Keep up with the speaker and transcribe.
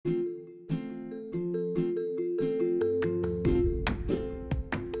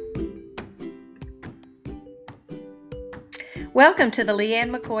Welcome to the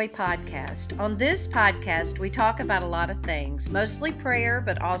Leanne McCoy podcast. On this podcast, we talk about a lot of things, mostly prayer,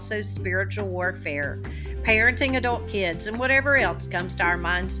 but also spiritual warfare, parenting adult kids, and whatever else comes to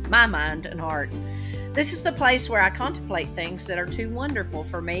my mind and heart. This is the place where I contemplate things that are too wonderful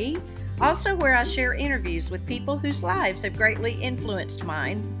for me, also where I share interviews with people whose lives have greatly influenced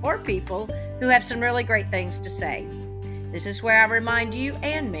mine, or people who have some really great things to say. This is where I remind you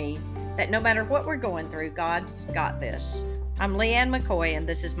and me that no matter what we're going through, God's got this. I'm Leanne McCoy, and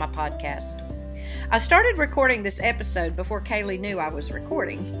this is my podcast. I started recording this episode before Kaleigh knew I was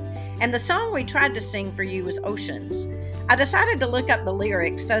recording, and the song we tried to sing for you was Oceans. I decided to look up the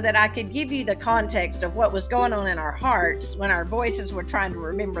lyrics so that I could give you the context of what was going on in our hearts when our voices were trying to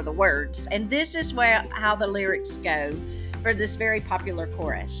remember the words, and this is how the lyrics go for this very popular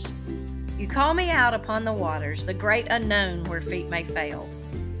chorus. You call me out upon the waters, the great unknown where feet may fail,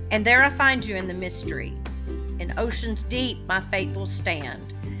 and there I find you in the mystery. In oceans deep my faith will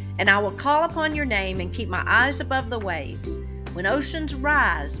stand, and I will call upon your name and keep my eyes above the waves. When oceans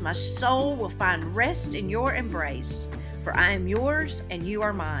rise, my soul will find rest in your embrace, for I am yours and you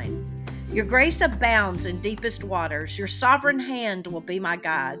are mine. Your grace abounds in deepest waters, your sovereign hand will be my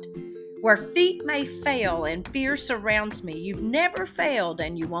guide. Where feet may fail and fear surrounds me, you've never failed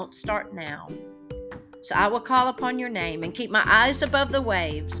and you won't start now. So I will call upon your name and keep my eyes above the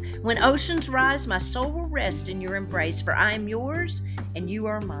waves. When oceans rise, my soul will rest in your embrace, for I am yours and you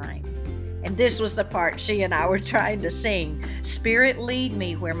are mine. And this was the part she and I were trying to sing. Spirit, lead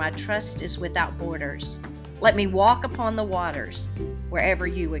me where my trust is without borders. Let me walk upon the waters, wherever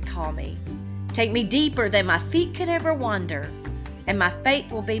you would call me. Take me deeper than my feet could ever wander, and my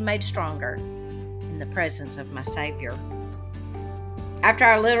faith will be made stronger in the presence of my Savior. After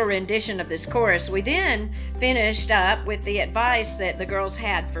our little rendition of this chorus, we then finished up with the advice that the girls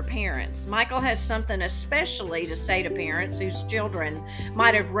had for parents. Michael has something especially to say to parents whose children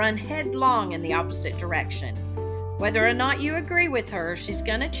might have run headlong in the opposite direction. Whether or not you agree with her, she's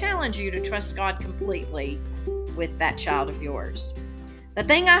going to challenge you to trust God completely with that child of yours. The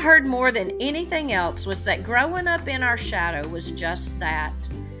thing I heard more than anything else was that growing up in our shadow was just that.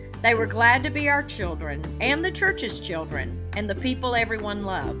 They were glad to be our children and the church's children and the people everyone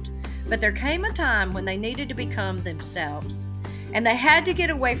loved. But there came a time when they needed to become themselves, and they had to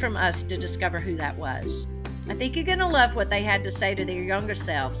get away from us to discover who that was. I think you're going to love what they had to say to their younger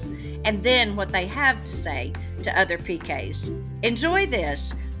selves and then what they have to say to other PKs. Enjoy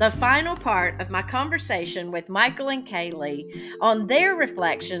this, the final part of my conversation with Mikel and Kaleigh on their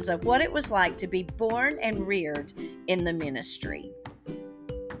reflections of what it was like to be born and reared in the ministry.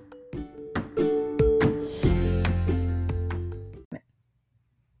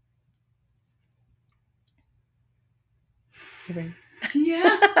 You ready?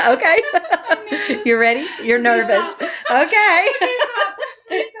 Yeah. Okay. You're ready? You're nervous. Okay.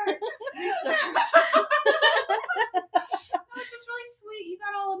 Please start. It's just really sweet. You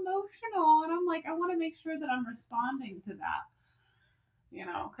got all emotional, and I'm like, I want to make sure that I'm responding to that.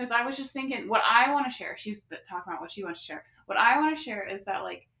 Because I was just thinking, what I want to share. She's talking about what she wants to share. What I want to share is that,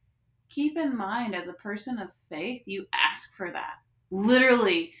 like, keep in mind, as a person of faith, you ask for that.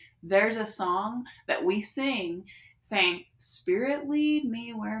 Literally, there's a song that we sing saying, Spirit, lead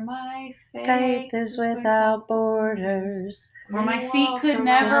me where my Faith is without borders, where my feet could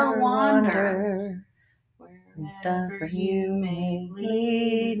never wander. Wherever you may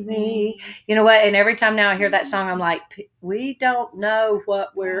lead me. You know what? And every time now I hear that song, I'm like, we don't know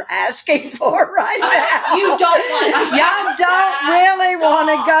what we're asking for right now. You don't want to. Y'all don't really want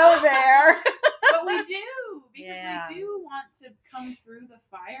to go there. But we do, because we do want to come through the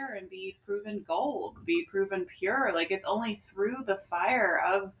fire and be proven gold, be proven pure. Like, it's only through the fire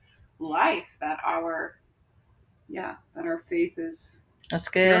of life that our faith is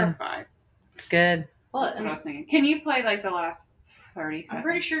purified. That's good. Well, that's what I was thinking. Can you play like the last 30 seconds? I'm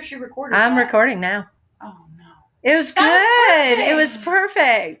pretty sure she recorded I'm that. recording now. Oh, no. It was good. It was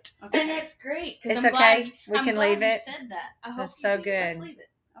perfect. Okay. And it's great. It's I'm okay. Glad, We can I'm glad leave you it. said that. I hope That's you so did. good. Let's leave it.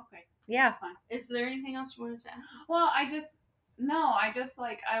 Okay. Yeah. That's fine. Is there anything else you wanted to add? Well, I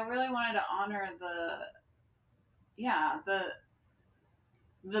really wanted to honor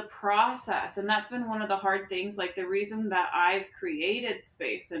the process. And that's been one of the hard things. Like, the reason that I've created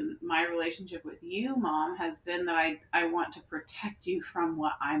space in my relationship with you, Mom, has been that I want to protect you from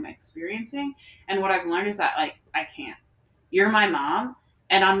what I'm experiencing. And what I've learned is that, like, I can't. You're my mom,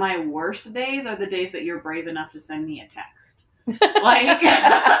 and on my worst days are the days that you're brave enough to send me a text. Like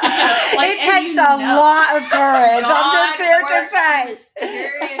it takes a lot of courage. I'm just here to say.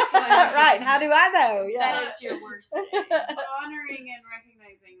 Mysterious Right. How do I know? Yeah. That it's your worst day. Honoring and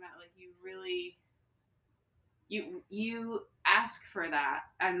recognizing that, like, you really, you ask for that,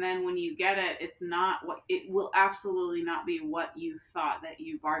 and then when you get it, it's not what it will absolutely not be what you thought that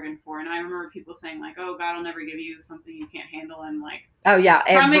you bargained for. And I remember people saying like, "Oh, God will never give you something you can't handle," and like, Oh yeah,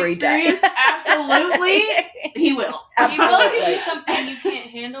 from every day. experience, absolutely, He will. He will give Absolutely. you something you can't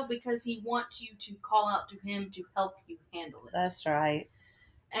handle because he wants you to call out to him to help you handle it. That's right.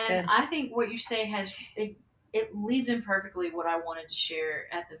 It's And good. I think what you say it leads in perfectly what I wanted to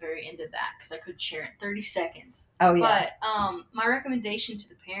share at the very end of that, because I could share in 30 seconds. Oh yeah. But my recommendation to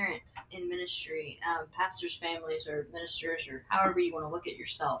the parents in ministry, pastors' families, or ministers, or however you want to look at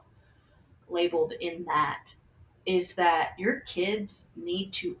yourself, labeled in that, is that your kids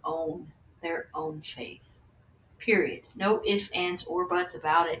need to own their own faith. Period. No ifs, ands, or buts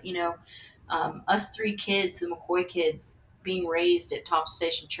about it. Us three kids, the McCoy kids, being raised at Top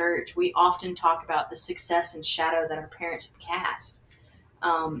Station Church, we often talk about the success and shadow that our parents have cast.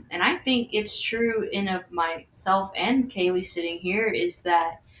 And I think it's true in of myself and Kaleigh sitting here, is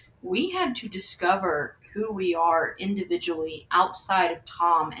that we had to discover who we are individually outside of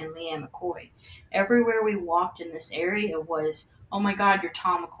Tom and Leanne McCoy. Everywhere we walked in this area was, oh my God, you're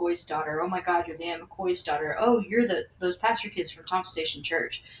Tom McCoy's daughter. Oh my God, you're Leanne McCoy's daughter. Oh, you're those pastor kids from Tom Station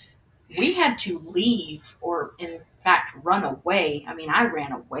Church. We had to leave, or in fact run away. I mean, I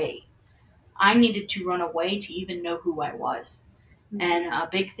ran away. I needed to run away to even know who I was. And a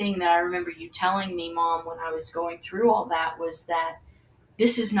big thing that I remember you telling me, Mom, when I was going through all that, was that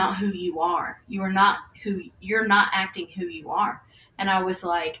this is not who you are. You're not acting who you are. And I was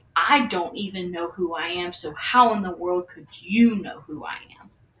like, I don't even know who I am. So how in the world could you know who I am?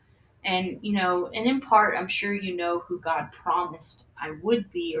 And, and in part, I'm sure you know who God promised I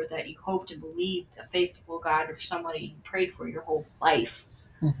would be, or that you hoped and believed a faithful God, or somebody you prayed for your whole life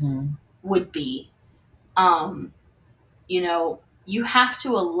would be. Um, you have to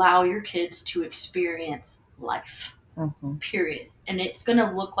allow your kids to experience life, period. And it's going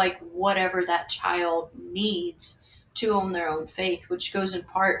to look like whatever that child needs to own their own faith, which goes in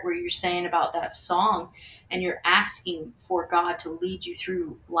part where you're saying about that song, and you're asking for God to lead you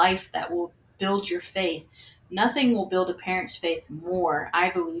through life that will build your faith. Nothing will build a parent's faith more,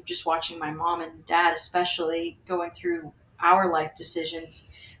 I believe, just watching my mom and dad, especially going through our life decisions,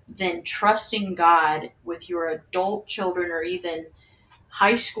 than trusting God with your adult children, or even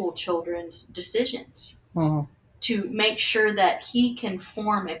high school children's decisions, to make sure that He can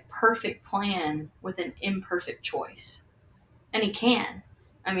form a perfect plan with an imperfect choice. And He can.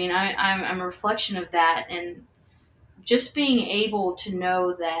 I mean, I'm a reflection of that. And just being able to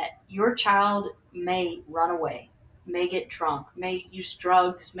know that your child may run away, may get drunk, may use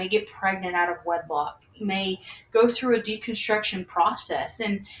drugs, may get pregnant out of wedlock, may go through a deconstruction process.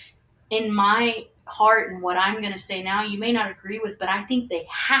 And in my heart, and what I'm going to say now, you may not agree with, but I think they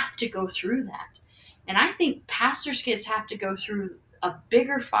have to go through that. And I think pastors' kids have to go through a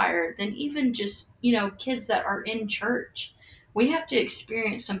bigger fire than even just, kids that are in church. We have to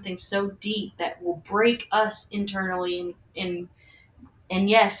experience something so deep that will break us internally. And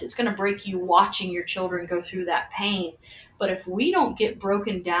yes, it's going to break you watching your children go through that pain. But if we don't get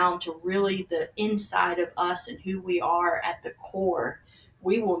broken down to really the inside of us and who we are at the core,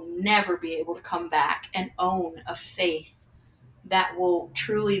 we will never be able to come back and own a faith that will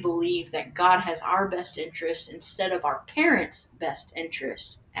truly believe that God has our best interest instead of our parents' best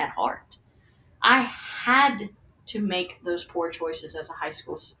interest at heart. I had to make those poor choices as a high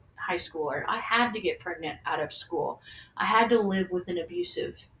schooler. I had to get pregnant out of school. I had to live with an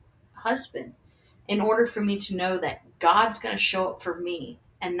abusive husband in order for me to know that God's going to show up for me,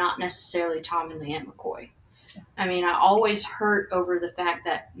 and not necessarily Tom and Leanne McCoy. I mean, I always hurt over the fact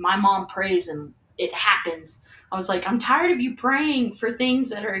that my mom prays and it happens. I was like, I'm tired of you praying for things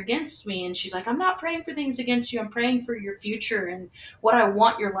that are against me. And she's like, I'm not praying for things against you. I'm praying for your future and what I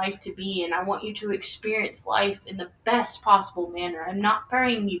want your life to be. And I want you to experience life in the best possible manner. I'm not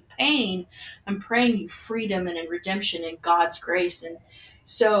praying you pain. I'm praying you freedom and redemption and God's grace. And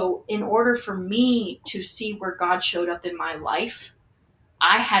so in order for me to see where God showed up in my life,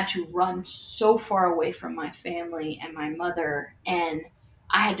 I had to run so far away from my family and my mother, and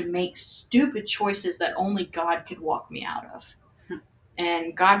I had to make stupid choices that only God could walk me out of.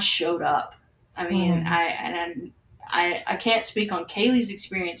 And God showed up. I mean, I can't speak on Kaleigh's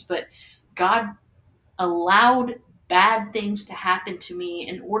experience, but God allowed bad things to happen to me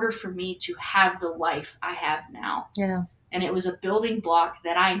in order for me to have the life I have now. Yeah. And it was a building block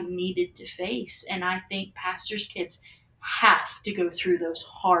that I needed to face. And I think pastors' kids have to go through those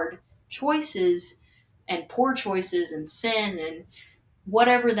hard choices and poor choices and sin and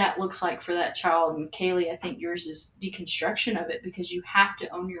whatever that looks like for that child. And Kaleigh, I think yours is deconstruction of it, because you have to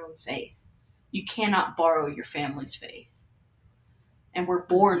own your own faith. You cannot borrow your family's faith. And we're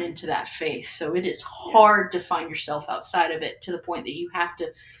born into that faith. So it is hard to find yourself outside of it, to the point that you have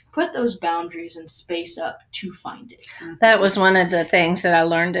to put those boundaries and space up to find it. That was one of the things that I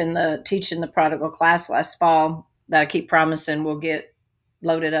learned in the teaching the prodigal class last fall that I keep promising will get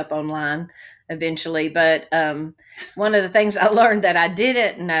loaded up online eventually. But one of the things I learned that I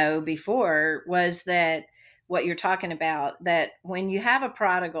didn't know before was that what you're talking about, that when you have a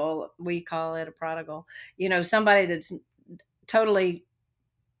prodigal, we call it a prodigal, somebody that's totally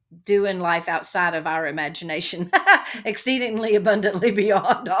doing life outside of our imagination, exceedingly abundantly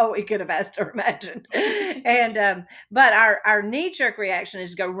beyond all we could have asked or imagined. And but our knee-jerk reaction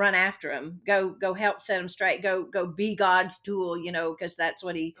is go run after him, go help set him straight, go be God's tool, because that's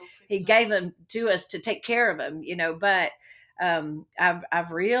what he gave him to us to take care of him, but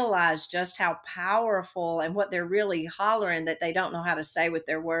I've realized just how powerful, and what they're really hollering that they don't know how to say with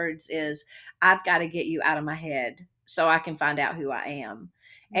their words is, I've got to get you out of my head so I can find out who I am.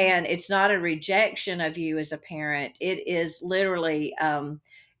 And it's not a rejection of you as a parent. It is literally,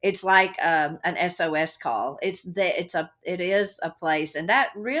 it's like an SOS call. It is a place, and that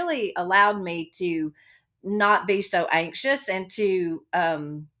really allowed me to not be so anxious and to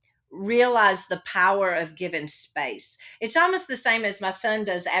realize the power of giving space. It's almost the same as my son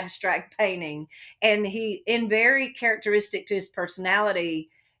does abstract painting, and he, in very characteristic to his personality,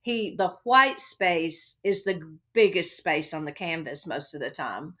 the white space is the biggest space on the canvas most of the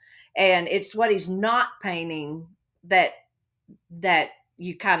time. And it's what he's not painting that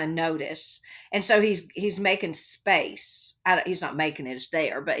you kind of notice. And so he's making space. He's not making it, it's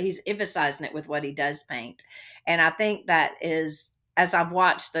there, but he's emphasizing it with what he does paint. And I think that is, as I've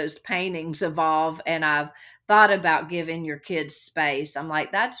watched those paintings evolve and I've thought about giving your kids space, I'm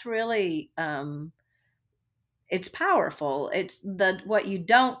like, that's really, it's powerful. It's what you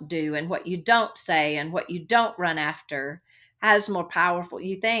don't do and what you don't say and what you don't run after has more powerful.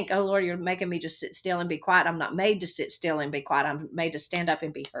 You think, oh Lord, you're making me just sit still and be quiet. I'm not made to sit still and be quiet. I'm made to stand up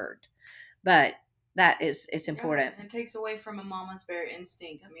and be heard. But it's important. It takes away from a mama's bear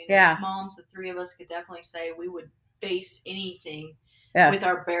instinct. I mean, Yeah. as moms, the three of us could definitely say we would face anything Yeah. with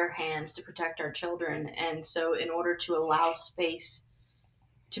our bare hands to protect our children. And so in order to allow space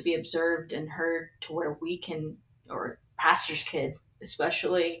to be observed and heard, to where we can, or pastor's kid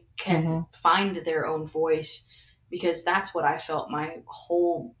especially, can find their own voice, because that's what I felt my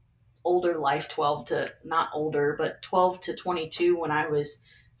whole older life, 12 to 22, when I was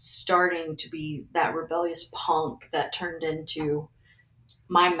starting to be that rebellious punk that turned into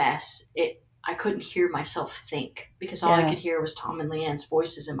my mess. I couldn't hear myself think, because all I could hear was Tom and Leanne's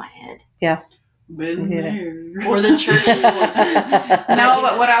voices in my head. Yeah. Been there. Or the church's voices. No,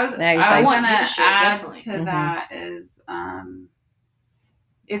 but what I want to add definitely. to that is,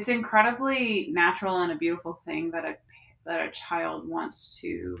 it's incredibly natural and a beautiful thing that a child wants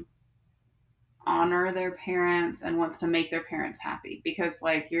to honor their parents and wants to make their parents happy, because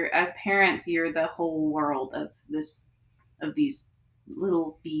as parents, you're the whole world of these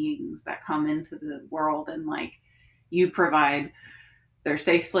little beings that come into the world, and you provide their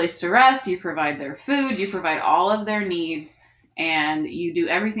safe place to rest, you provide their food, you provide all of their needs, and you do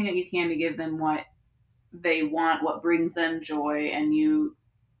everything that you can to give them what they want, what brings them joy, and you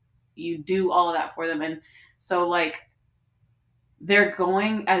do all of that for them. And so they're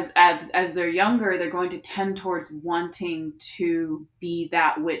going, as they're younger, they're going to tend towards wanting to be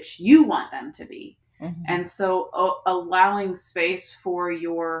that which you want them to be. Mm-hmm. And so allowing space for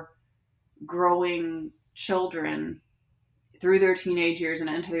your growing children through their teenage years and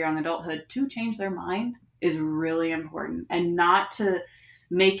into their young adulthood to change their mind is really important, and not to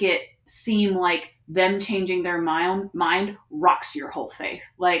make it seem like them changing their mind rocks your whole faith.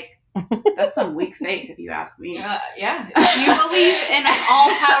 That's some weak faith, if you ask me. Yeah. If you believe in an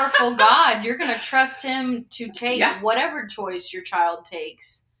all-powerful God, you're going to trust him to take whatever choice your child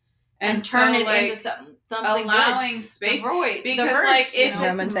takes and turn it into something allowing good. space. Because if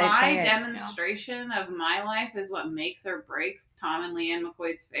it's my demonstration of my life is what makes or breaks Tom and Leanne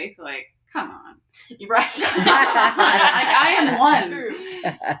McCoy's faith, come on. You're right. I am one. True.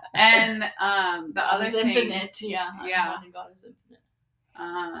 And the other thing, infinite. Yeah. God is infinite.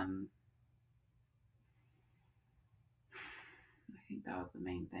 I think that was the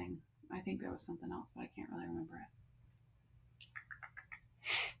main thing. I think there was something else, but I can't really remember it.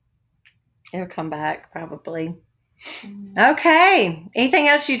 It'll come back probably. Okay. Anything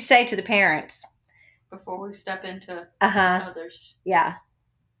else you'd say to the parents before we step into others? Yeah.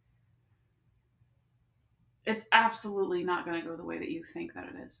 It's absolutely not going to go the way that you think that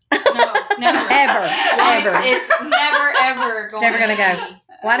it is. No, never. Ever. It's never, ever going to go.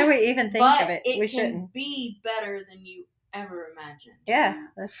 Why do we even think of it? We shouldn't. Be better than you ever imagined. Yeah,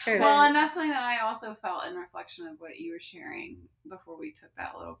 that's true. Well, and that's something that I also felt in reflection of what you were sharing before we took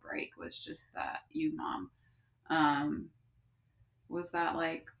that little break, was just that you, Mom, was that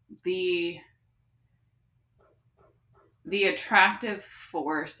like the attractive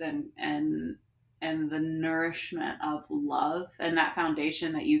force and the nourishment of love and that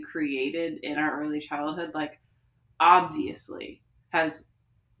foundation that you created in our early childhood, like, obviously has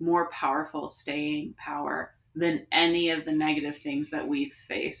more powerful staying power than any of the negative things that we've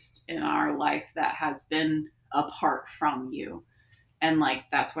faced in our life that has been apart from you. And like,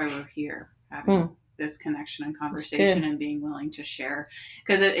 that's why we're here having this connection and conversation and being willing to share,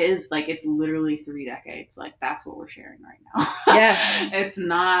 because it is like, it's literally 3 decades. Like, that's what we're sharing right now. Yeah. It's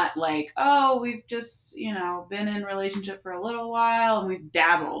not like, oh, we've just, been in relationship for a little while and we've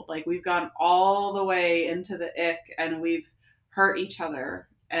dabbled. Like, we've gone all the way into the ick and we've hurt each other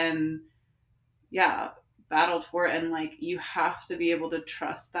and battled for it. And like, you have to be able to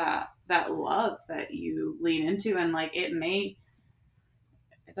trust that love that you lean into. And like, it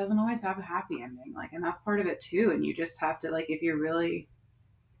doesn't always have a happy ending, like, and that's part of it too. And you just have to, like, if you're really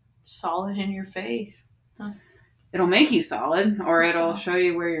solid in your faith, it'll make you solid, or it'll show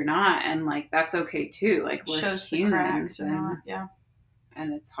you where you're not, and like, that's okay too. Like, we're shows humans, the cracks,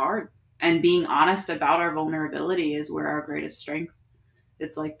 and it's hard. And being honest about our vulnerability is where our greatest strength.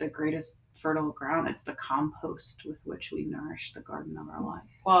 It's like the greatest fertile ground. It's the compost with which we nourish the garden of our life.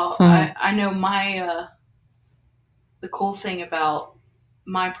 Well, I know the cool thing about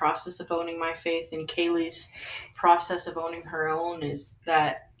my process of owning my faith and Kaleigh's process of owning her own is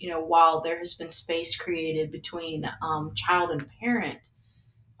that, while there has been space created between child and parent,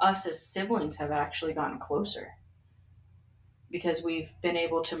 us as siblings have actually gotten closer because we've been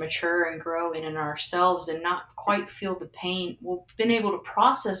able to mature and grow in ourselves and not quite feel the pain. We've been able to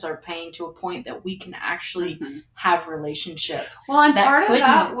process our pain to a point that we can actually have relationship. Well, and part of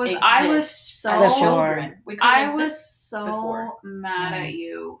that was I was so mad at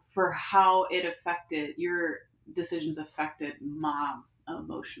you for how it affected your decisions, affected Mom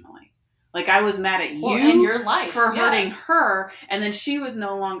emotionally. Like, I was mad at you in your life for hurting her, and then she was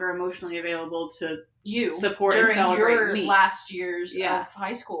no longer emotionally available to support during and celebrate your me. last years of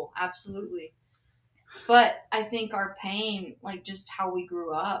high school. Absolutely. But I think our pain, like just how we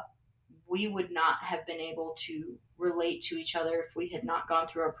grew up, we would not have been able to relate to each other if we had not gone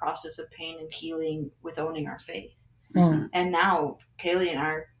through our process of pain and healing with owning our faith. Mm. And now Kaleigh and I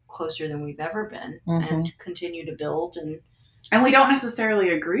are closer than we've ever been and continue to build. And we don't necessarily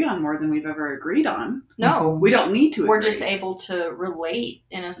agree on more than we've ever agreed on. No. We don't need to agree. We're just able to relate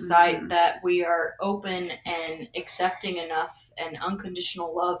in a sight that we are open and accepting enough and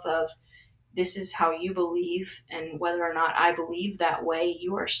unconditional love of, this is how you believe, and whether or not I believe that way,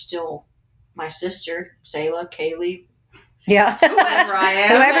 you are still my sister, Selah, Kaleigh. Yeah. Whoever I am.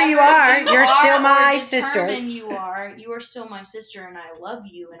 Whoever you are, you're still my sister. You are still my sister, and I love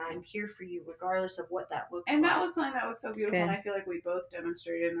you, and I'm here for you regardless of what that looks like. And that was something that was so beautiful, and I feel like we both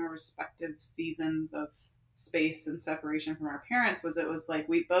demonstrated in our respective seasons of space and separation from our parents, it was like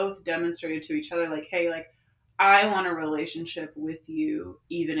we both demonstrated to each other, like, hey, like, I want a relationship with you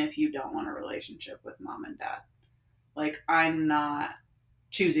even if you don't want a relationship with Mom and Dad. Like, I'm not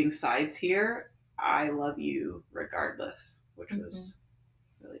choosing sides here. I love you regardless, which was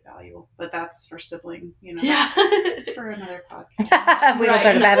really valuable. But that's for sibling, it's for another podcast. We'll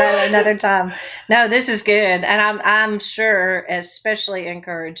talk about it another time. No, this is good. And I'm sure especially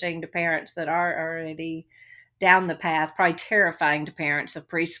encouraging to parents that are already down the path, probably terrifying to parents of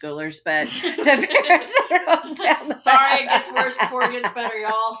preschoolers, but to parents that are down the path. Sorry, it gets worse before it gets better,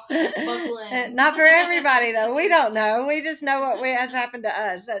 y'all. Buckle in. Not for everybody, though. We don't know. We just know what has happened to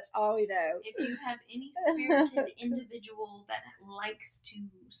us. That's all we know. If you have any spirited individual that likes to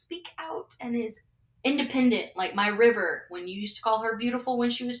speak out and is independent, like my River, when you used to call her beautiful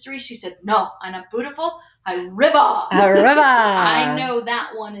when she was 3, she said, "No, I'm not beautiful. I'm River." I know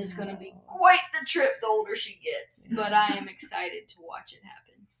that one is going to be quite the trip the older she gets, but I am excited to watch it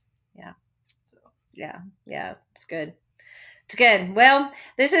happen. Yeah. So yeah, it's good. It's good. Well,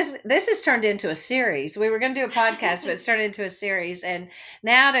 this is turned into a series. We were going to do a podcast, but it's turned into a series. And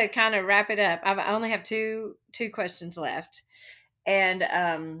now to kind of wrap it up, I only have two questions left. And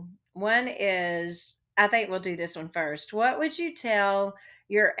one is, I think we'll do this one first. What would you tell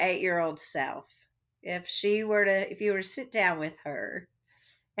your 8-year-old self if you were to sit down with her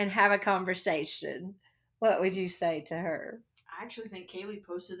and have a conversation? What would you say to her? I actually think Kaleigh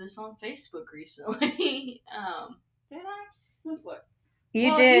posted this on Facebook recently. Did I? Let's look. You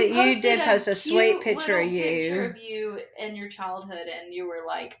Well, did posted post a sweet cute picture little of you. picture of you in your childhood, and you were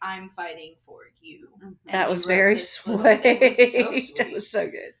like, "I'm fighting for you." And That you was wrote very this sweet. it was so sweet. That was so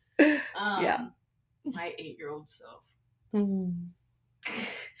good. Yeah. My 8-year-old self. Mm.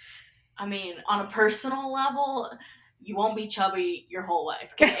 I mean, on a personal level, you won't be chubby your whole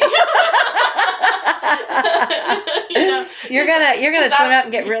life. Okay? You're gonna swim up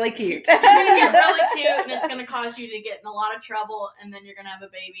and get really cute. You're gonna get really cute, and it's gonna cause you to get in a lot of trouble, and then you're gonna have a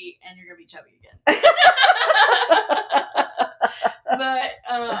baby, and you're gonna be chubby again. But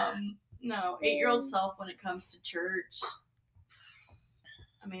no, 8-year-old self when it comes to church.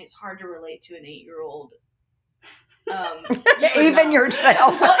 I mean, it's hard to relate to an 8-year-old. Even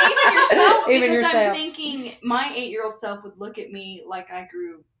yourself. Well, even yourself, Even because yourself. I'm thinking my 8-year-old self would look at me like I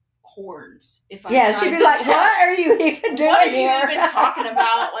grew horns if I Yeah, she'd be like, "What are you even doing What are here? you even talking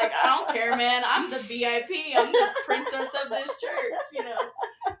about? Like, I don't care, man. I'm the VIP. I'm the princess of this church, you know."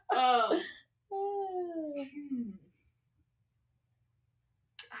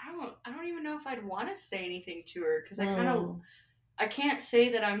 I don't even know if I'd want to say anything to her, because I can't say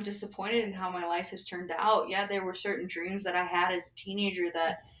that I'm disappointed in how my life has turned out. Yeah, there were certain dreams that I had as a teenager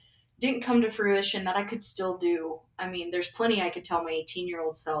that didn't come to fruition that I could still do. I mean, there's plenty I could tell my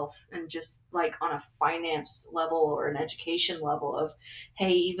 18-year-old self, and just like on a finance level or an education level of,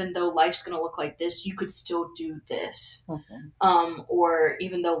 hey, even though life's going to look like this, you could still do this. Or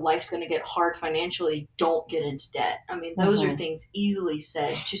even though life's going to get hard financially, don't get into debt. I mean, those are things easily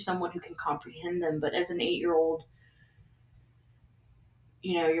said to someone who can comprehend them. But as an 8-year-old,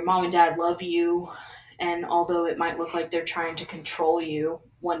 you know, your mom and dad love you, and although it might look like they're trying to control you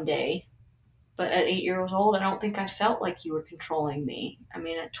one day, but at 8 years old, I don't think I felt like you were controlling me. I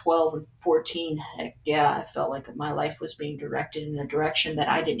mean, at 12 and 14, heck yeah, I felt like my life was being directed in a direction that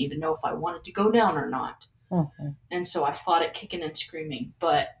I didn't even know if I wanted to go down or not. And so I fought it kicking and screaming.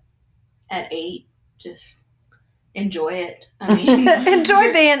 But at 8, just enjoy it. I mean,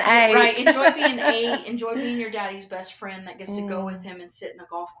 enjoy being 8. Right, enjoy being 8. Enjoy being your daddy's best friend that gets to go with him and sit in a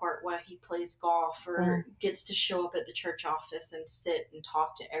golf cart while he plays golf, or gets to show up at the church office and sit and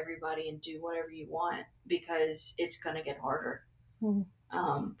talk to everybody and do whatever you want, because it's going to get harder.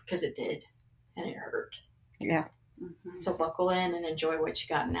 Because it did, and it hurt. Yeah. So buckle in and enjoy what you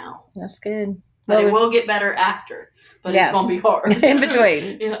got now. That's good. But it will get better after. But it's going to be hard. In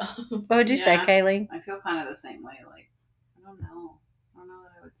between. Yeah. What would you say, Kaleigh? I feel kind of the same way. Like, I don't know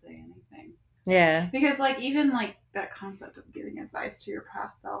that I would say anything. Yeah. Because, like, even, like, that concept of giving advice to your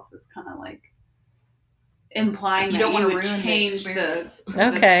past self is kind of, like, implying you that don't you want to would ruin change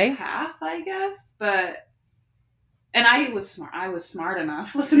the path, I guess. But, and I was smart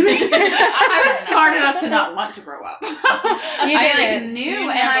enough. Listen to me. I was smart enough to not want to grow up. I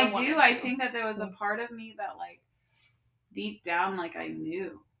knew, and I think that there was a part of me that, like, deep down, like, I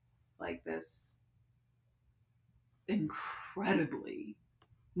knew, like, this incredibly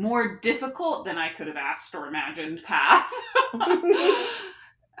more difficult than I could have asked or imagined path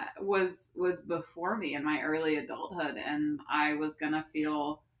was before me in my early adulthood, and I was gonna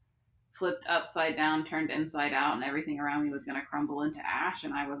feel flipped upside down, turned inside out, and everything around me was gonna crumble into ash,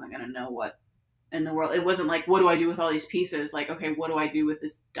 and I wasn't gonna know what in the world. It wasn't like, what do I do with all these pieces? Like, okay, what do I do with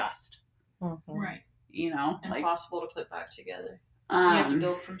this dust? Right. You know, impossible to put back together. You have to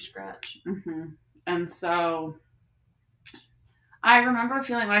build from scratch. And so I remember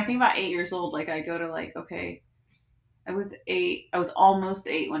feeling, when I think about 8 years old, like, I go to, like, okay, I was almost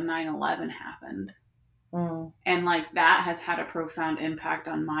 8 when 9/11 happened. And, like, that has had a profound impact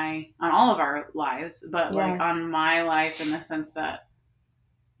on all of our lives, but like on my life, in the sense that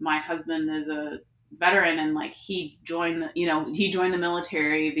my husband is a veteran, and, like, he joined the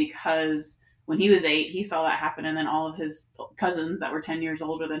military because when he was 8, he saw that happen, and then all of his cousins that were 10 years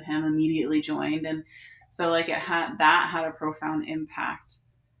older than him immediately joined. And so, like, that had a profound impact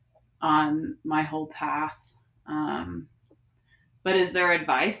on my whole path. But is there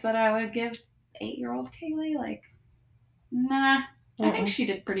advice that I would give 8-year-old Kaleigh? Like, nah, I think she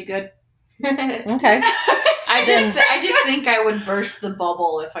did pretty good. Okay. I just think I would burst the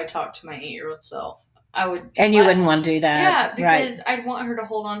bubble if I talked to my 8-year-old self. I would. And you wouldn't want to do that. Yeah, because I'd want her to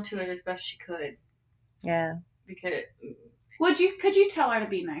hold on to it as best she could. Yeah. Because could you tell her to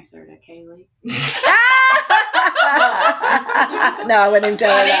be nicer to Kaleigh? No, I wouldn't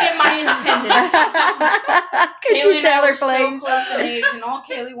tell her that. I needed my independence. Could Kaleigh you tell her, so please? Close in age, and all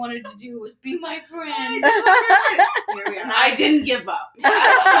Kaleigh wanted to do was be my friend. And I didn't give up.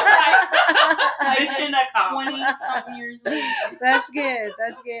 Mission accomplished. 20-something years later. That's good.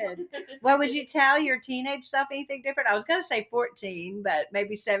 That's good. Well, would you tell your teenage self anything different? I was going to say 14, but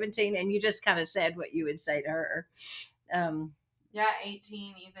maybe 17, and you just kind of said what you would say to her. Yeah,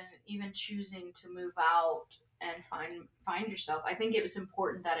 18, even choosing to move out and find yourself. I think it was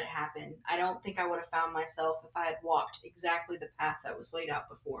important that it happened. I don't think I would have found myself if I had walked exactly the path that was laid out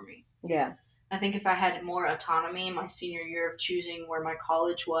before me. Yeah. I think if I had more autonomy in my senior year of choosing where my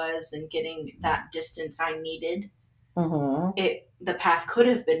college was and getting that distance I needed, the path could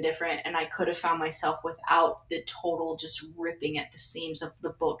have been different, and I could have found myself without the total just ripping at the seams of the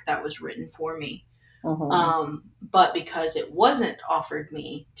book that was written for me. But because it wasn't offered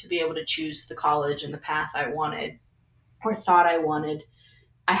me to be able to choose the college and the path I wanted or thought I wanted,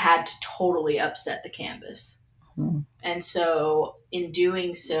 I had to totally upset the canvas. And so in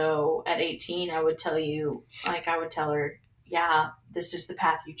doing so at 18, I would tell her, yeah, this is the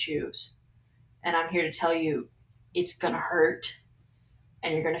path you choose. And I'm here to tell you it's going to hurt,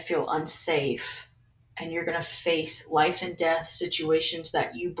 and you're going to feel unsafe, and you're going to face life and death situations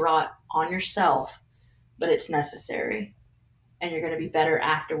that you brought on yourself, but it's necessary. And you're going to be better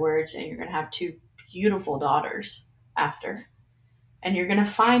afterwards, and you're going to have 2 beautiful daughters after. And you're going to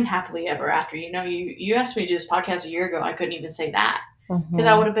find happily ever after. You asked me to do this podcast a year ago. I couldn't even say that because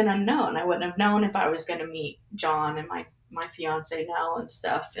I would have been unknown. I wouldn't have known if I was going to meet John and my fiance now and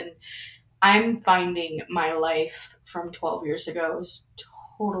stuff. And I'm finding my life from 12 years ago is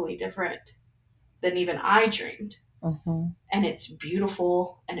totally different than even I dreamed. And it's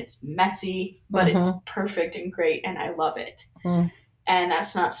beautiful and it's messy, but it's perfect and great, and I love it. And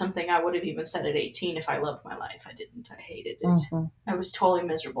that's not something I would have even said at 18 if I loved my life. I didn't. I hated it. I was totally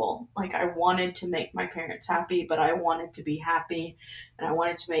miserable. Like, I wanted to make my parents happy, but I wanted to be happy, and I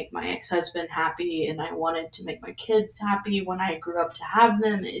wanted to make my ex-husband happy, and I wanted to make my kids happy when I grew up to have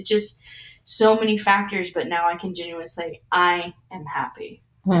them. It just so many factors, but now I can genuinely say I am happy,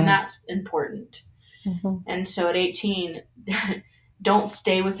 and that's important. And so at 18, don't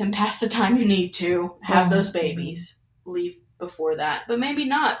stay with him past the time you need to. Have those babies. Leave before that. But maybe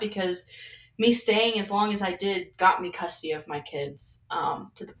not, because me staying as long as I did got me custody of my kids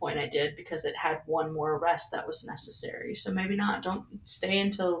to the point I did, because it had one more arrest that was necessary. So maybe not. Don't stay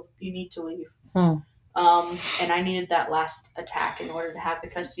until you need to leave. And I needed that last attack in order to have the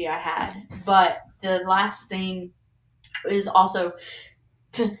custody I had. But the last thing is also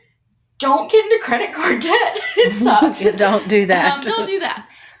to don't get into credit card debt. It sucks. Don't do that. Don't do that.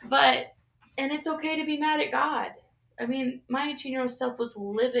 And it's okay to be mad at God. I mean, my 18-year-old self was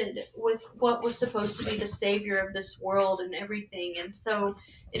livid with what was supposed to be the savior of this world and everything. And so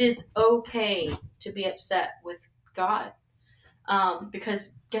it is okay to be upset with God.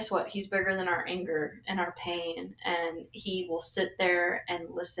 Because guess what? He's bigger than our anger and our pain. And he will sit there and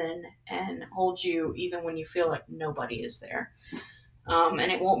listen and hold you even when you feel like nobody is there.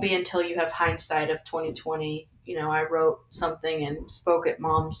 And it won't be until you have hindsight of 2020. I wrote something and spoke at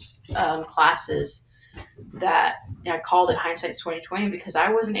Mom's classes that I called it Hindsight's 2020, because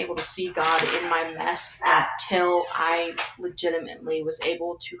I wasn't able to see God in my mess until I legitimately was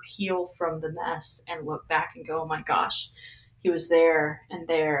able to heal from the mess and look back and go, oh my gosh, he was there and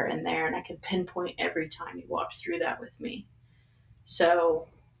there and there. And I could pinpoint every time he walked through that with me. So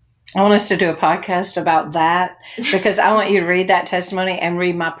I want us to do a podcast about that, because I want you to read that testimony and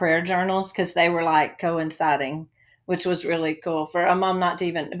read my prayer journals, because they were like coinciding, which was really cool for a mom not to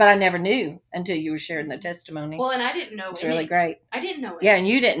even, but I never knew until you were sharing the testimony. Well, and I didn't know it's really great. I didn't know it. Yeah, and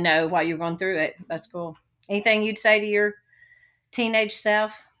you didn't know while you were going through it. That's cool. Anything you'd say to your teenage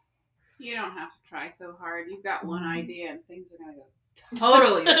self? You don't have to try so hard. You've got one idea and things are going to go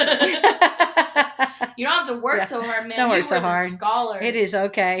totally You don't have to work so hard, man. Don't work so hard. Scholar. It is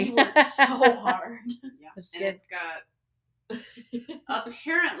okay. You work so hard. Yeah. And it's got,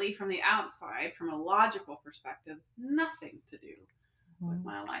 apparently from the outside, from a logical perspective, nothing to do with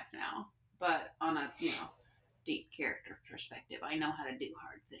my life now. But on a, deep character perspective, I know how to do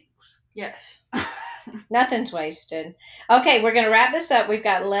hard things. Yes. Nothing's wasted. Okay, we're going to wrap this up. We've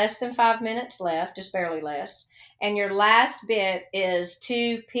got less than 5 minutes left, just barely less. And your last bit is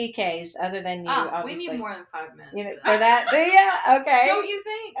 2 PKs other than you, obviously. We need more than 5 minutes for that. Do you? Okay. Don't you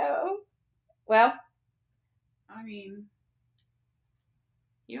think? Oh. Well. I mean,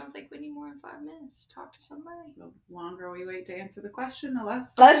 you don't think we need more than 5 minutes to talk to somebody? The longer we wait to answer the question, the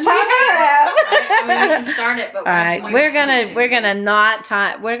less time we have. I mean, we can start it, but all right, we're gonna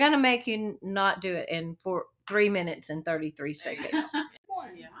make you not do it in 3 minutes and 33 seconds.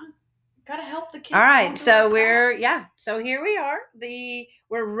 Yeah. Gotta help the kids. All right, so so here we are.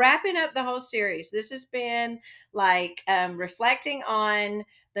 We're wrapping up the whole series. This has been like reflecting on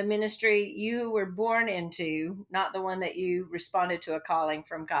the ministry you were born into, not the one that you responded to a calling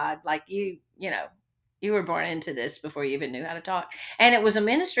from God. Like you You were born into this before you even knew how to talk. And it was a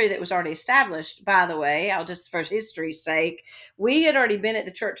ministry that was already established, by the way. I'll just, for history's sake, we had already been at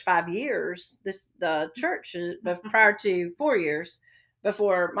the church 5 years. The church prior to 4 years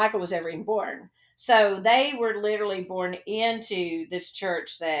before Michael was ever even born. So they were literally born into this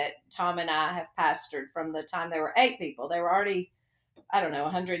church that Tom and I have pastored from the time there were 8 people. They were already, I don't know,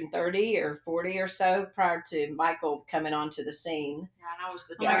 130 or 40 or so prior to Michael coming onto the scene. Yeah, and I was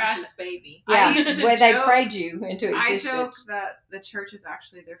the Oh my church's gosh. baby. Yeah, I used to where they joke- prayed you into I existence. joke that the church is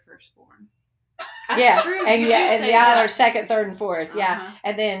actually their firstborn. That's yeah, true. and You yeah, do and say y'all that. are second, third, and fourth. Yeah, Uh-huh.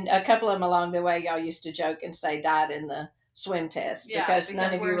 and then a couple of them along the way, y'all used to joke and say died in the swim test Yeah, because none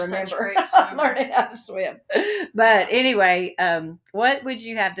because of you we're such remember great swimmers. learning how to swim. But anyway, what would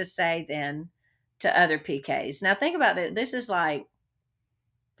you have to say then to other PKs? Now think about it. This is like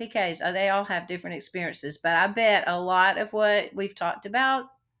PKs. They all have different experiences, but I bet a lot of what we've talked about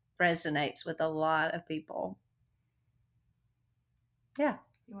resonates with a lot of people. Yeah.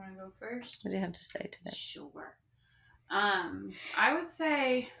 You want to go first? What do you have to say today? Sure. I would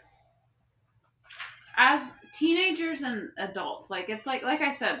say as teenagers and adults, like it's like I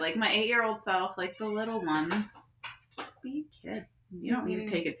said, like my 8-year-old self, like the little ones, just be a kid. You don't need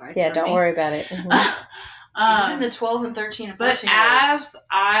to take advice Yeah, from don't me. worry about it. Even the 12 and 13 and 14 But as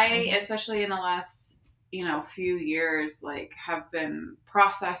I, Mhm. especially in the last, few years, like have been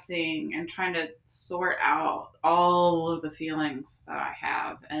processing and trying to sort out all of the feelings that I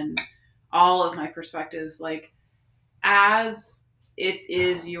have and all of my perspectives, like as it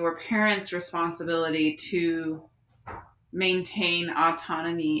is your parents' responsibility to maintain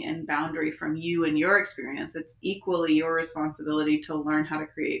autonomy and boundary from you and your experience, it's equally your responsibility to learn how to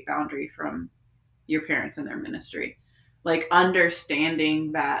create boundary from your parents and their ministry. Like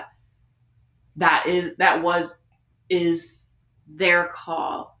understanding that is their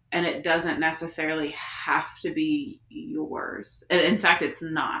call and it doesn't necessarily have to be yours. And in fact, it's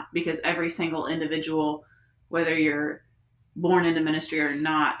not, because every single individual, whether you're born into ministry or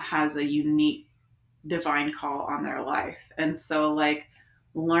not, has a unique divine call on their life. And so like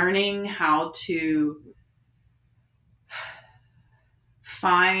learning how to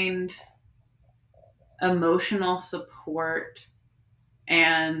find emotional support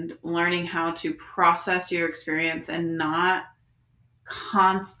and learning how to process your experience and not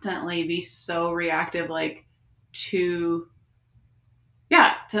constantly be so reactive, like to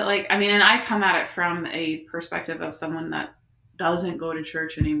like, I mean, and I come at it from a perspective of someone that doesn't go to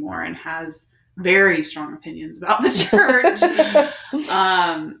church anymore and has very strong opinions about the church.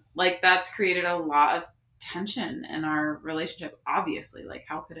 Like that's created a lot of tension in our relationship, obviously. Like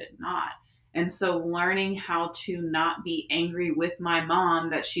how could it not? And so learning how to not be angry with my mom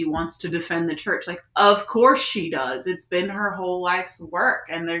that she wants to defend the church. Like, of course she does. It's been her whole life's work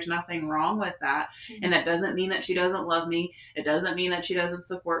and there's nothing wrong with that. Mm-hmm. And that doesn't mean that she doesn't love me. It doesn't mean that she doesn't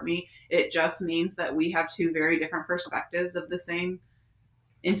support me. It just means that we have two very different perspectives of the same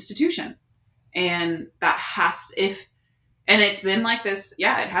institution. And that and it's been like this.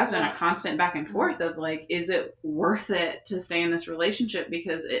 Yeah, it has been a constant back and forth of like, is it worth it to stay in this relationship?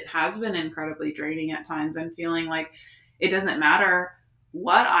 Because it has been incredibly draining at times and feeling like it doesn't matter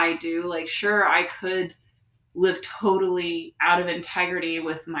what I do. Like, sure, I could live totally out of integrity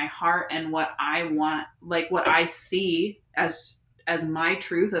with my heart and what I want, like what I see as my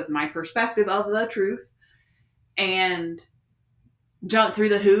truth, of my perspective of the truth, and jump through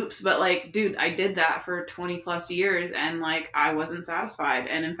the hoops. But like, dude, I did that for 20 plus years and like I wasn't satisfied,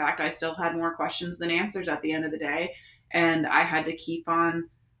 and in fact I still had more questions than answers at the end of the day, and I had to keep on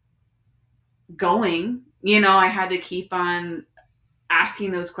going. I had to keep on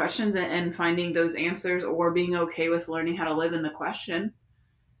asking those questions and finding those answers, or being okay with learning how to live in the question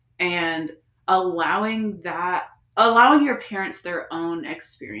and allowing your parents their own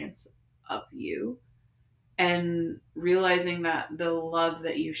experience of you, and realizing that the love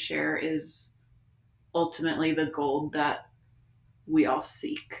that you share is ultimately the gold that we all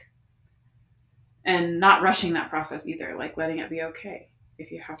seek. And not rushing that process either, like letting it be okay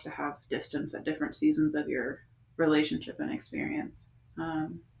if you have to have distance at different seasons of your relationship and experience.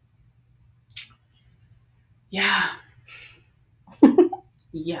 Yeah.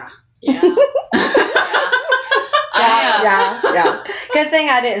 Yeah. Yeah. Good thing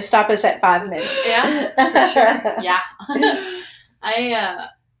I didn't stop us at 5 minutes. Yeah, for sure. Yeah.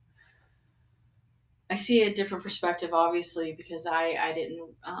 I see a different perspective, obviously, because I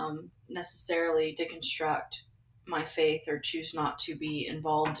didn't necessarily deconstruct my faith or choose not to be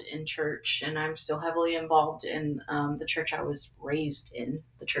involved in church. And I'm still heavily involved in the church I was raised in,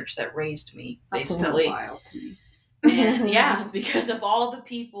 the church that raised me, basically. That's still wild to me. And yeah, because of all the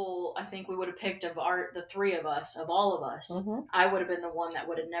people I think we would have picked the three of us, of all of us, I would have been the one that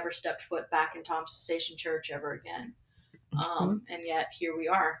would have never stepped foot back in Thompson Station Church ever again. And yet here we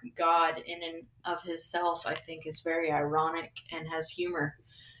are. God in and of himself, I think, is very ironic and has humor.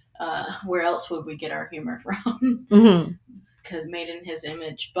 Where else would we get our humor from? Because made in his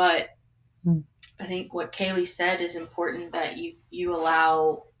image. But I think what Kaleigh said is important, that you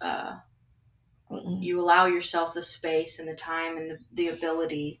allow yourself the space and the time and the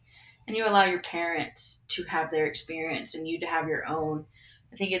ability, and you allow your parents to have their experience and you to have your own.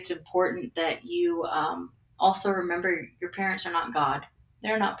 I think it's important that you also remember your parents are not God.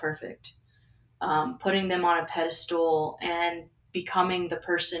 They're not perfect. Putting them on a pedestal and becoming the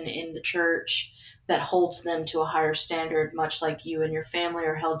person in the church that holds them to a higher standard, much like you and your family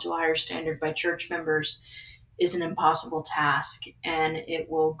are held to a higher standard by church members, is an impossible task, and it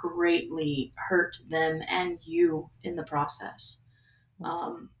will greatly hurt them and you in the process.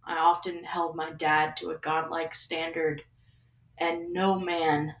 I often held my dad to a godlike standard, and no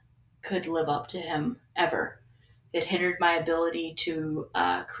man could live up to him ever. It hindered my ability to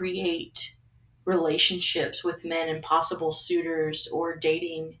create relationships with men and possible suitors, or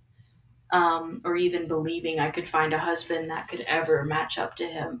dating, or even believing I could find a husband that could ever match up to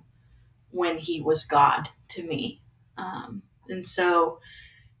him when he was God to me. And so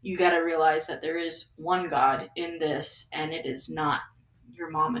you got to realize that there is one God in this, and it is not your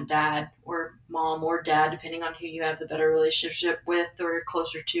mom and dad, or mom or dad, depending on who you have the better relationship with or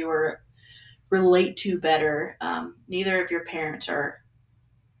closer to or relate to better. Neither of your parents are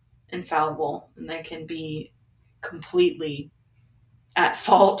infallible, and they can be completely at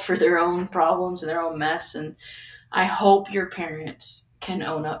fault for their own problems and their own mess. And I hope your parents can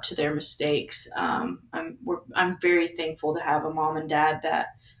own up to their mistakes. I'm very thankful to have a mom and dad that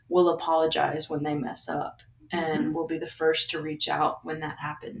will apologize when they mess up, and will be the first to reach out when that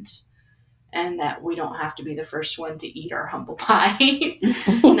happens, and that we don't have to be the first one to eat our humble pie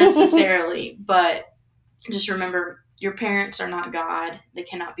necessarily. But just remember, your parents are not God. They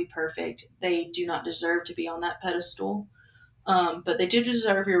cannot be perfect. They do not deserve to be on that pedestal. But they do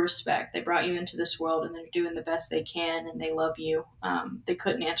deserve your respect. They brought you into this world, and they're doing the best they can, and they love you. They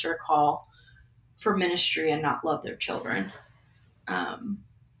couldn't answer a call for ministry and not love their children.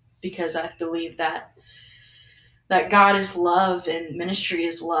 Because I believe that God is love and ministry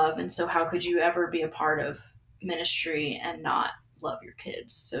is love. And so how could you ever be a part of ministry and not love your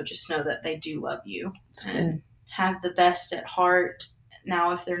kids? So just know that they do love you. That's and good. Have the best at heart.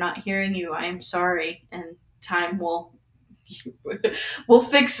 Now, if they're not hearing you, I am sorry, and time will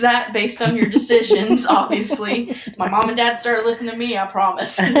fix that based on your decisions. Obviously, my mom and dad started listening to me, I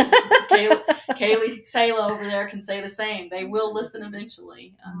promise. Kaleigh Sayla over there can say the same. They will listen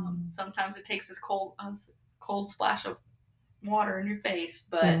eventually. Sometimes it takes this cold splash of water in your face,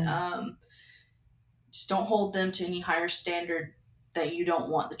 but just don't hold them to any higher standard that you don't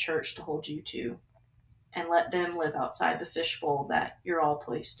want the church to hold you to, and let them live outside the fishbowl that you're all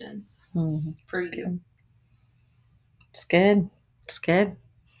placed in for you. Good. It's good. It's good.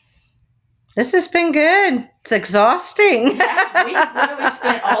 This has been good. It's exhausting. Yeah, we literally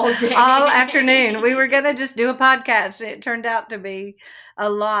spent all day. All afternoon. We were going to just do a podcast. It turned out to be a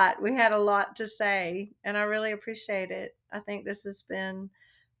lot. We had a lot to say, and I really appreciate it. I think this has been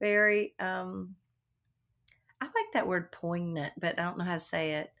very, I like that word poignant, but I don't know how to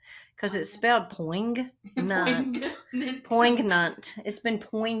say it because it's spelled poignant. Poignant. It's been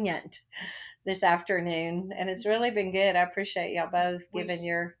poignant this afternoon, and it's really been good. I appreciate y'all both giving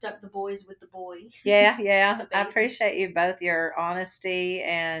your stuck the boys with the boy. Yeah. I appreciate you both, your honesty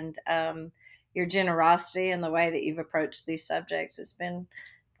and your generosity and the way that you've approached these subjects. It's been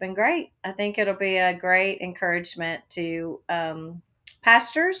great. I think it'll be a great encouragement to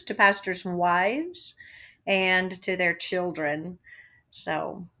pastors wives, and to their children.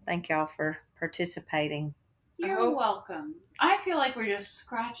 So thank y'all for participating. You're welcome. I feel like we're just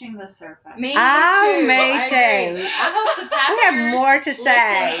scratching the surface. Me too. I hope the pastors we have more to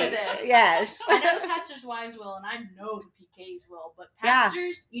say. Listen to this. Yes. I know the pastors' wives will, and I know the PKs will. But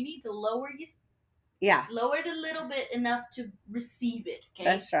pastors, you need to lower it a little bit enough to receive it. Okay,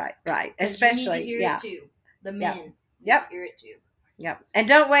 that's right. Right, especially you need to hear it too. The men, hear it too. Yep, and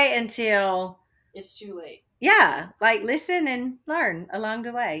don't wait until it's too late. Yeah, like listen and learn along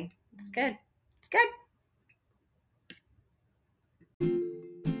the way. It's good. It's good.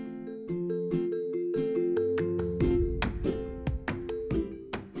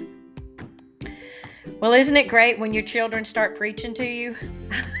 Well, isn't it great when your children start preaching to you?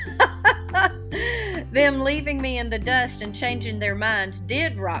 Them leaving me in the dust and changing their minds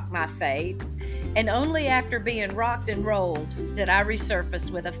did rock my faith. And only after being rocked and rolled did I resurface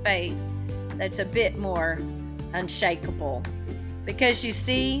with a faith that's a bit more unshakable. Because you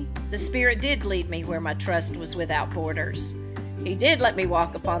see, the Spirit did lead me where my trust was without borders. He did let me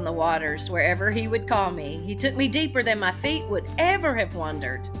walk upon the waters wherever He would call me. He took me deeper than my feet would ever have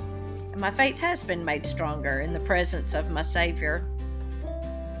wandered. And my faith has been made stronger in the presence of my Savior.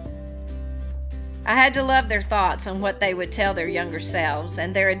 I had to love their thoughts on what they would tell their younger selves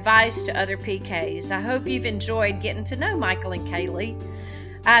and their advice to other PKs. I hope you've enjoyed getting to know Mikel and Kaleigh.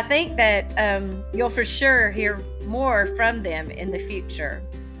 I think that you'll for sure hear more from them in the future.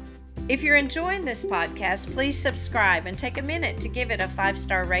 If you're enjoying this podcast, please subscribe and take a minute to give it a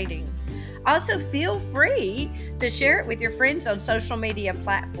 5-star rating. Also, feel free to share it with your friends on social media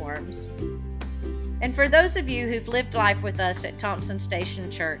platforms. And for those of you who've lived life with us at Thompson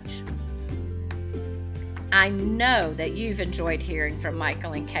Station Church, I know that you've enjoyed hearing from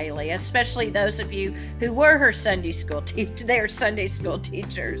Mikel and Kaleigh, especially those of you who were their Sunday school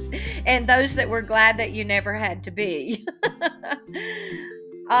teachers, and those that were glad that you never had to be.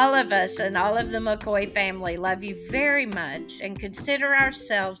 All of us and all of the McCoy family love you very much and consider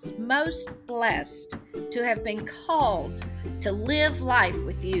ourselves most blessed to have been called to live life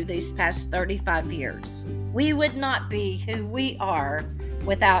with you these past 35 years. We would not be who we are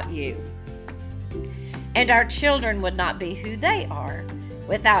without you. And our children would not be who they are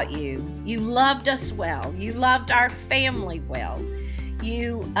without you. You loved us well. You loved our family well.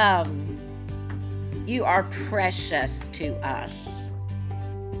 You are precious to us.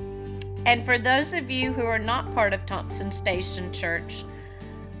 And for those of you who are not part of Thompson Station Church,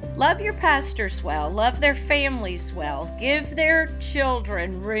 love your pastors well. Love their families well. Give their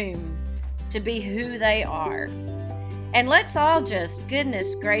children room to be who they are. And let's all just,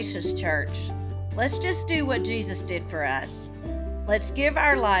 goodness gracious, church, let's just do what Jesus did for us. Let's give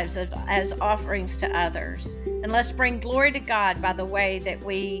our lives as offerings to others. And let's bring glory to God by the way that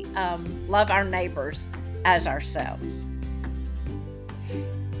we love our neighbors as ourselves.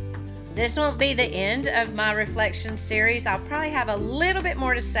 This won't be the end of my reflection series. I'll probably have a little bit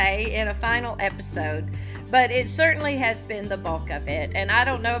more to say in a final episode, but it certainly has been the bulk of it. And I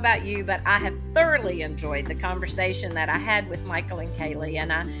don't know about you, but I have thoroughly enjoyed the conversation that I had with Mikel and Kaleigh,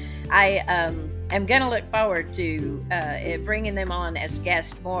 and I am going to look forward to bringing them on as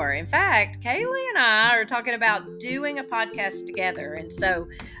guests more. In fact, Kaleigh and I are talking about doing a podcast together, and so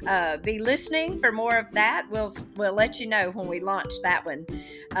be listening for more of that. We'll let you know when we launch that one.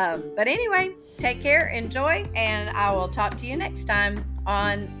 But anyway, take care, enjoy, and I will talk to you next time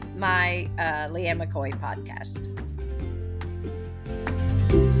on my Leah McCoy podcast.